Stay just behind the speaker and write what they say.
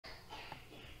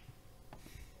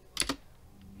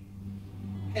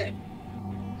Yeah.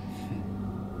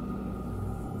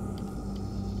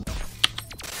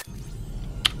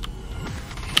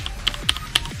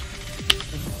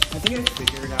 I think I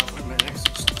figured out what my next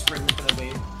string is gonna be.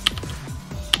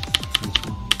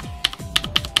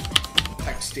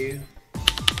 Texty.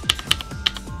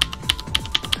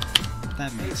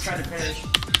 That makes Let's try to finish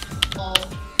all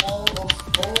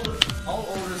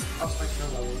older spectrum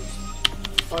levels.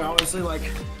 Like honestly, like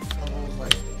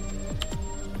levels,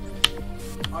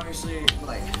 obviously,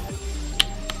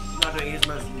 not doing his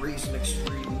most recent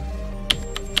extreme.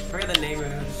 I forget the name of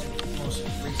his most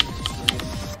recent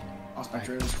extreme. All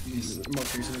spectrums, his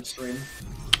most recent extreme.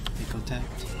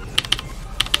 Ecotact.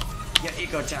 Yeah,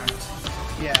 Ecotact.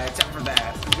 Yeah, except for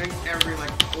that. I'm doing every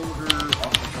older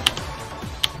all spectrum.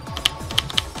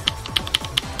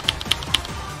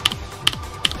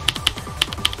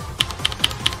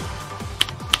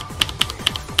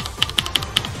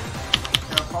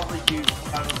 Probably do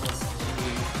out of this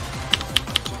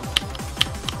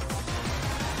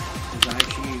because I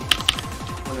actually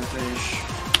want to finish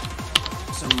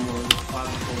some more of the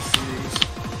Flammable series.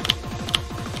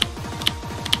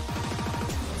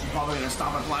 I'm probably going to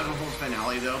stop at Flammable's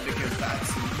finale though, because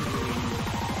that's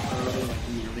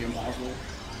nearly impossible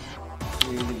for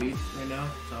me to beat right now.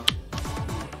 So.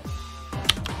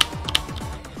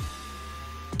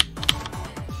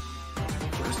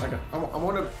 I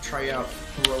want to try out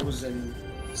Frozen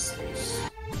Space.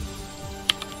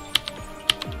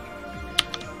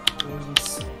 Frozen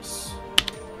Space.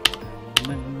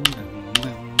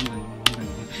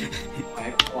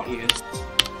 My quietest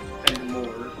and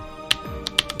more.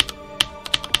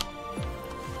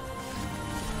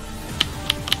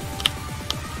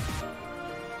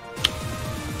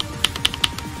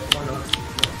 Why not?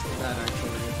 That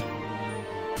actually.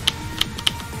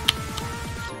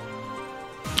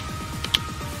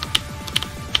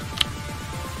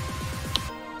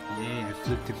 I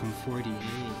fluked it from 48.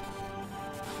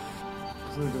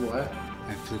 Fluked what?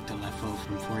 I fluked a level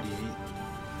from 48.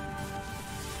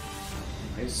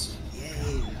 Nice.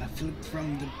 Yay! I fluked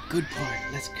from the good part.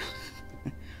 Let's go.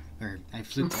 Or I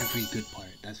fluked every good part.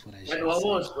 That's what I should say. My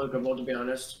level is flukable, to be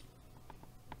honest.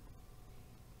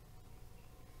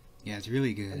 Yeah, it's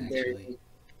really good actually.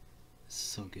 It's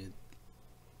so good.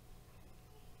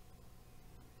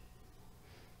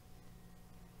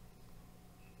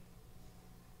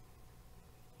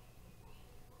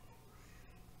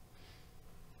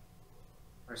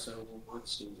 So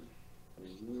let's see.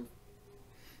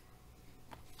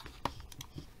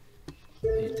 How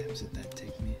many times did that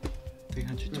take me?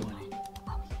 320.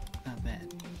 Not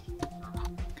bad.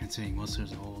 Considering most of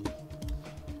those are old.